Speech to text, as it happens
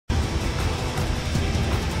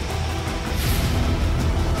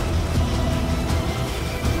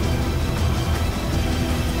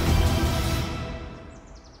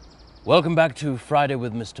Welcome back to Friday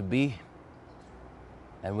with Mr. B,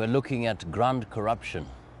 and we're looking at grand corruption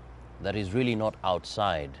that is really not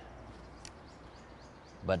outside,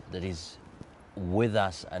 but that is with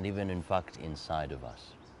us and even in fact inside of us.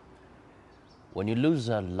 When you lose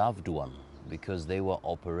a loved one because they were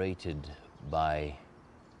operated on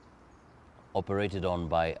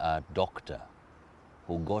by a doctor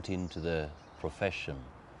who got into the profession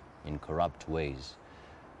in corrupt ways,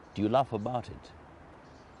 do you laugh about it?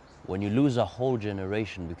 When you lose a whole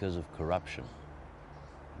generation because of corruption,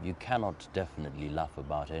 you cannot definitely laugh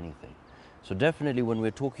about anything. So definitely when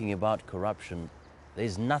we're talking about corruption,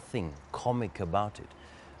 there's nothing comic about it.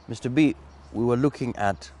 Mr. B, we were looking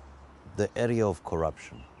at the area of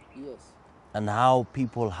corruption. Yes. And how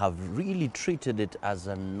people have really treated it as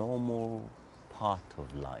a normal part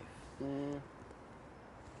of life.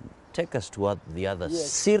 Take us to the other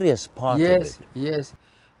serious part of it. Yes.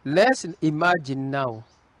 Let's imagine now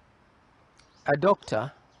a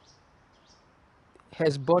doctor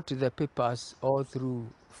has bought the papers all through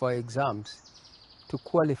for exams to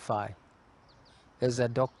qualify as a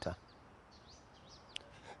doctor.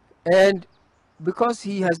 And because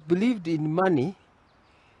he has believed in money,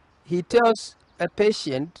 he tells a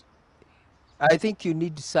patient, I think you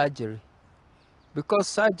need surgery. Because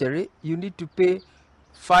surgery, you need to pay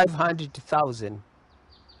 500,000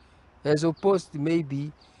 as opposed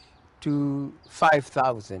maybe to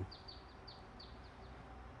 5,000.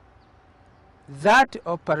 That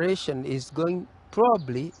operation is going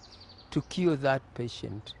probably to cure that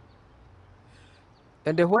patient.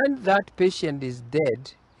 And when that patient is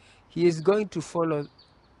dead, he is going to follow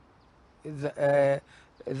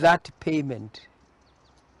that payment.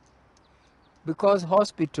 Because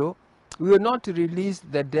hospital will not release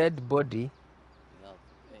the dead body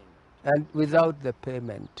without the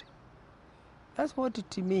payment. That's what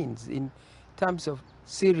it means in terms of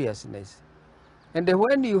seriousness. And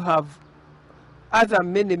when you have other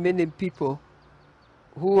many people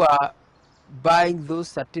who are buying those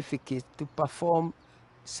certificates to perform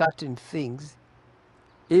certain things,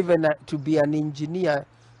 even to be an engineer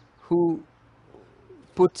who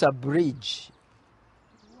puts a bridge,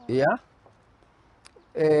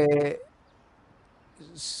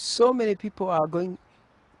 so many people are going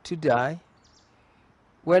to die.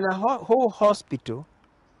 When a whole hospital,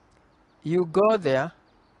 you go there,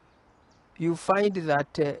 you find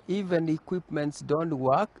that even equipments don't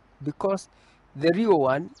work because the real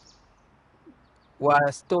one were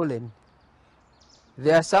stolen.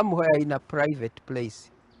 They are somewhere in a private place.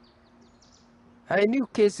 I knew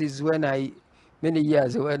cases many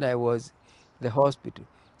years when I was the hospital.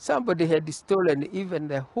 Somebody had stolen even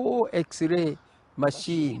the whole X-ray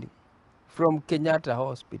machine from Kenyatta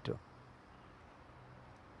Hospital.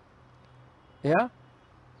 Yeah?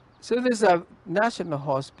 So there's a national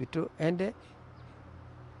hospital, and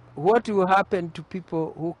what will happen to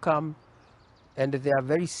people who come and they are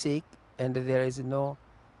very sick and there is no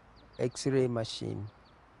X-ray machine?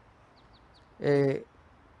 When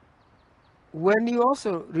you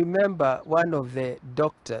also remember one of the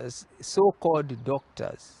doctors, so-called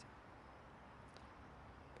doctors,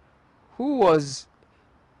 who was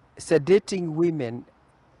sedating women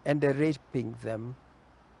and raping them,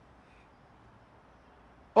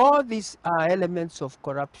 all these are elements of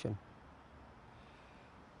corruption.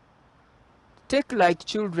 Take like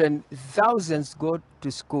children, thousands go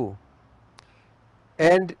to school.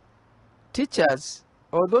 And teachers,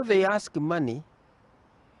 although they ask money,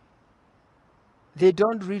 they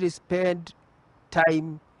don't really spend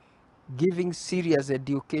time giving serious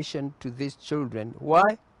education to these children.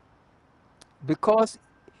 Why? Because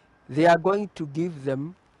they are going to give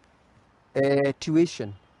them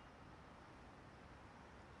tuition,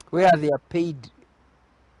 where they are paid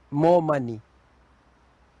more money.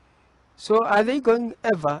 So are they going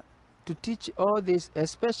ever to teach all this,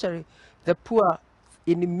 especially the poor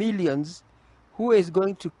in millions, who is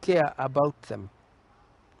going to care about them?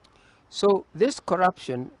 So this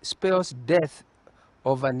corruption spells death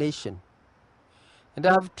of a nation. And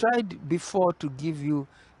I have tried before to give you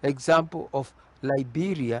example of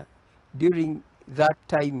Liberia during that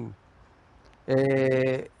time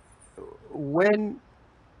when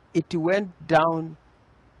it went down.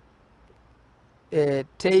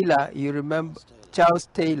 Taylor, you remember Charles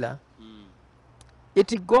Taylor,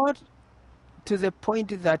 it got to the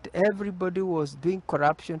point that everybody was doing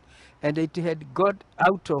corruption and it had got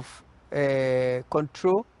out of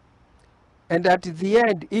control, and at the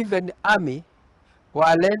end even army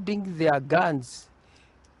were lending their guns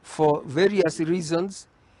for various reasons.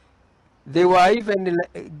 They were even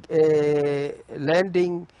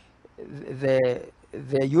lending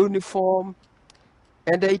the uniform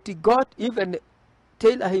And it got, even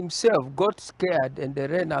Taylor himself got scared and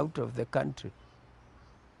ran out of the country.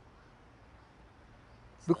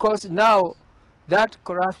 Because now that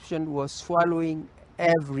corruption was swallowing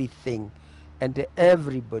everything and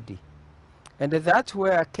everybody. And that's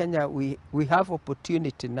where Kenya, we have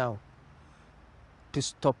opportunity now to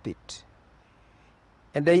stop it.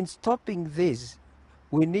 And in stopping this,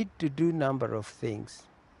 we need to do a number of things.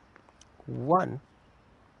 One,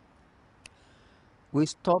 we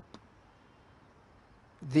stop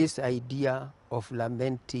this idea of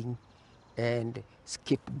lamenting and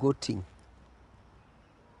scapegoating.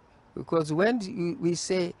 Because when we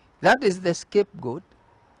say that is the scapegoat,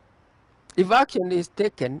 if action is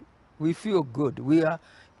taken, we feel good. We are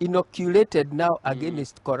inoculated now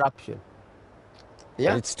against corruption.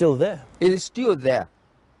 Yeah? But it's still there. It is still there.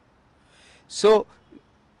 So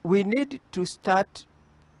we need to start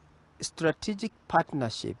strategic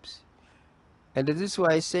partnerships. And this is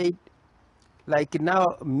why I said, like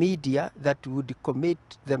now, media that would commit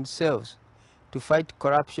themselves to fight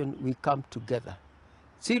corruption, we come together.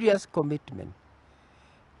 Serious commitment.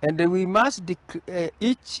 And we must,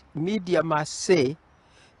 each media must say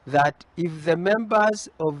that if the members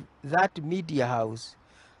of that media house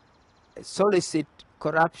solicit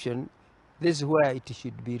corruption, this is where it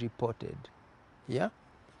should be reported. Yeah?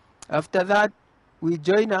 After that, we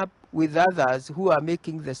join up with others who are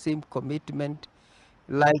making the same commitment,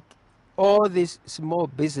 like all these small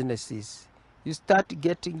businesses. You start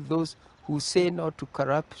getting those who say no to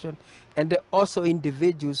corruption, and also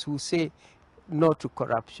individuals who say no to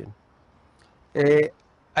corruption.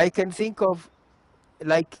 I can think of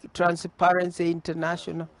like Transparency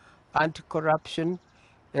International, anti-corruption.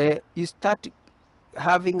 You start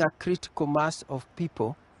having a critical mass of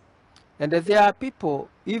people, and there are people,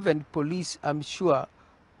 even police, I'm sure,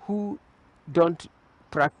 who don't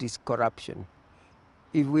practice corruption.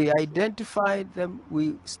 If we identify them,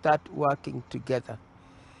 we start working together.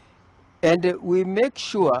 And we make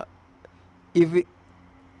sure, if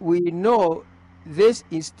we know this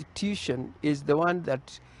institution is the one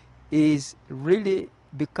that is really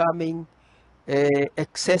becoming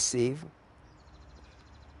excessive,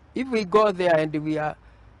 if we go there and we are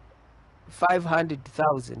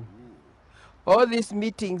 500,000, all these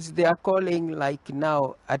meetings they are calling like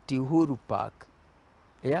now at Uhuru Park,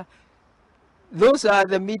 yeah, those are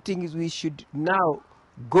the meetings we should now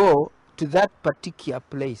go to that particular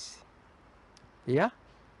place, yeah,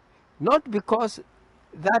 not because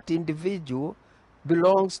that individual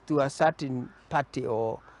belongs to a certain party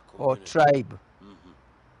or tribe.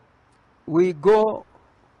 We go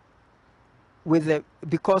with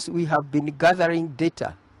because we have been gathering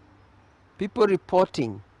data, people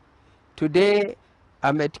reporting, today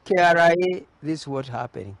I'm at KRIA, this is what's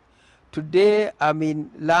happening. Today I'm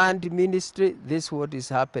in land ministry, this is what is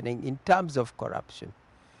happening in terms of corruption.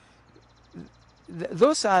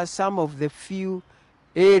 Those are some of the few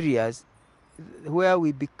areas where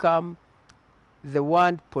we become the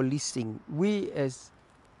one policing. We as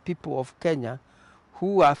people of Kenya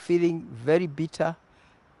who are feeling very bitter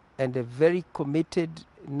and very committed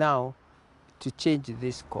now to change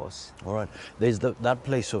this course. All right. There's that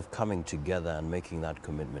place of coming together and making that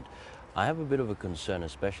commitment. I have a bit of a concern,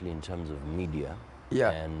 especially in terms of media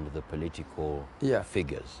and the political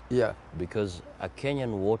figures. Yeah. Because a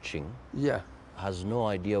Kenyan watching has no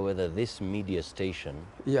idea whether this media station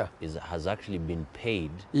has actually been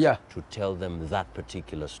paid to tell them that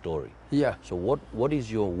particular story. Yeah. So what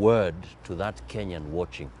is your word to that Kenyan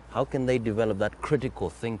watching? How can they develop that critical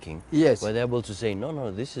thinking where they're able to say,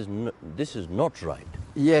 no, this is not right?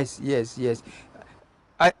 Yes.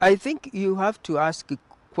 I think you have to ask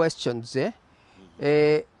questions.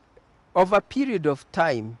 Over a period of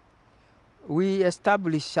time, we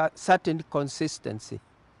establish certain consistency.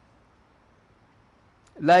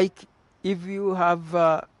 Like if you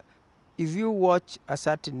have, if you watch a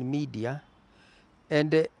certain media,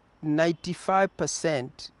 and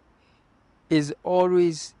 95% is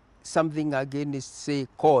always something against, say,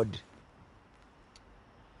 code,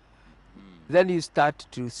 then you start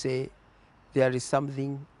to say there is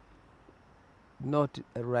something not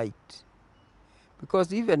right.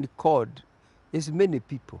 Because even code is many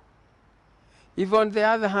people. If on the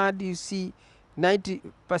other hand you see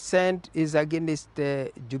 90% is against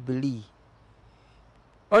Jubilee.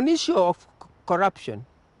 On issue of corruption,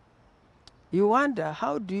 you wonder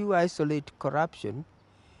how do you isolate corruption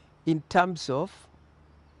in terms of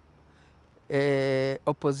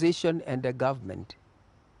opposition and the government?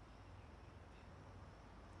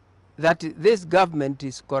 That this government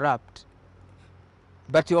is corrupt,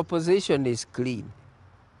 but the opposition is clean.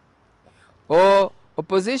 Or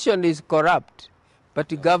opposition is corrupt, but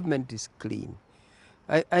the government is clean.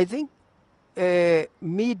 I think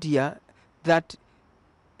media that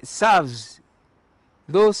serves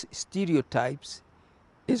those stereotypes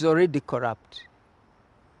is already corrupt.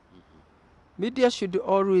 Media should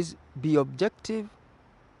always be objective.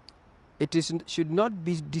 It should not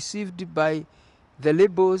be deceived by the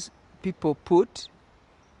labels people put,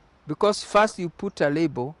 because first you put a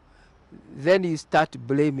label, then you start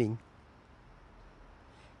blaming.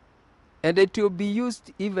 And it will be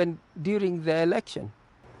used even during the election.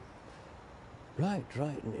 Right,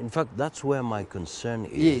 right. In fact, that's where my concern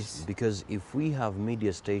is. Yes. Because if we have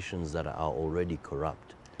media stations that are already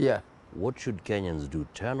corrupt, Yeah. what should Kenyans do?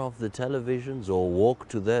 Turn off the televisions or walk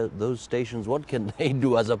to those stations? What can they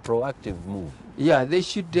do as a proactive move? Yeah, they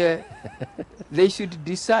should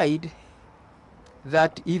decide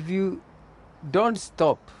that if you don't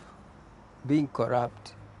stop being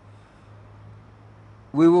corrupt,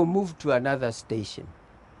 we will move to another station.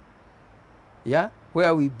 Yeah,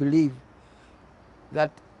 where we believe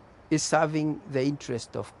that is serving the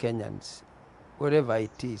interest of Kenyans, whatever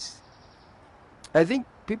it is. I think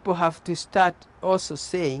people have to start also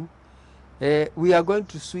saying, we are going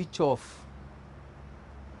to switch off,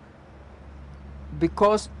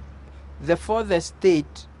 because the fourth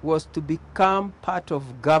estate was to become part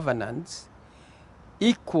of governance,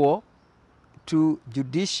 equal to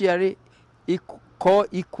judiciary,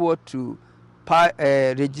 co-equal to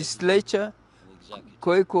legislature,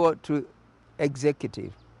 co-equal to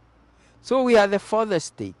executive. So we are the fourth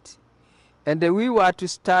estate, and we were to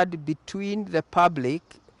stand between the public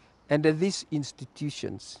and these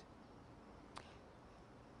institutions.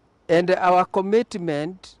 And our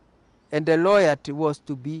commitment and the loyalty was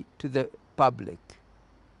to be to the public,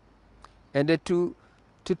 and to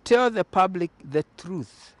tell the public the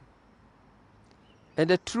truth. And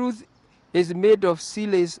the truth is made of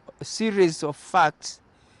series of facts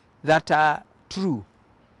that are true.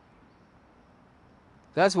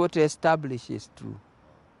 That's what establishes true.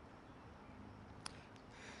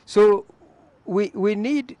 So we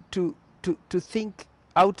need to think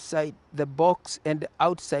outside the box and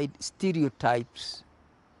outside stereotypes.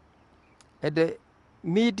 And the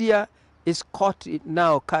media is caught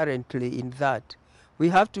now currently in that. We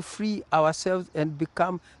have to free ourselves and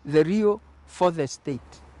become the real fourth estate.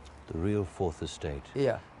 The real fourth estate.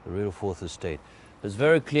 Yeah. The real fourth estate. It's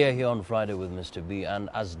very clear here on Friday with Mr. B, and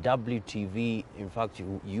as WTV, in fact,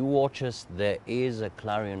 you watch us, there is a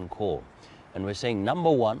clarion call. And we're saying,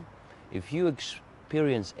 number one, if you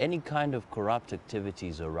experience any kind of corrupt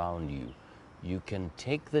activities around you, you can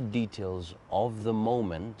take the details of the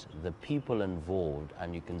moment, the people involved,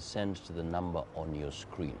 and you can send to the number on your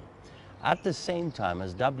screen. At the same time,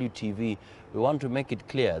 as WTV, we want to make it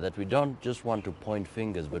clear that we don't just want to point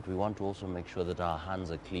fingers, but we want to also make sure that our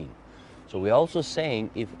hands are clean. So we're also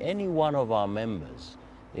saying, if any one of our members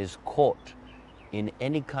is caught in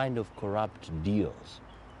any kind of corrupt deals,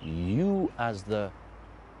 you as the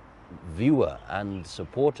viewer and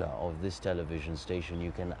supporter of this television station,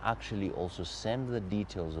 you can actually also send the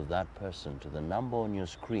details of that person to the number on your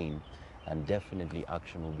screen, and definitely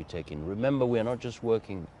action will be taken. Remember, we are not just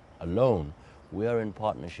working alone. We are in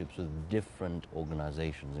partnerships with different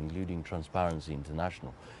organizations, including Transparency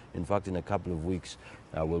International. In fact, in a couple of weeks,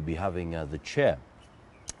 we'll be having the chair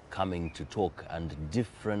coming to talk, and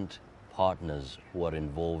different partners who are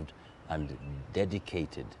involved and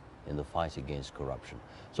dedicated in the fight against corruption.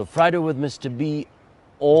 So Friday with Mr. B,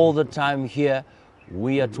 all the time here,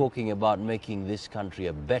 we are talking about making this country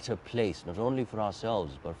a better place, not only for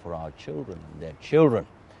ourselves, but for our children and their children,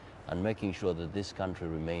 and making sure that this country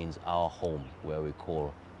remains our home, where we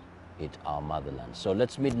call it our motherland. So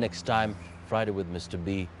let's meet next time, Friday with Mr.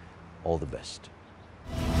 B. All the best.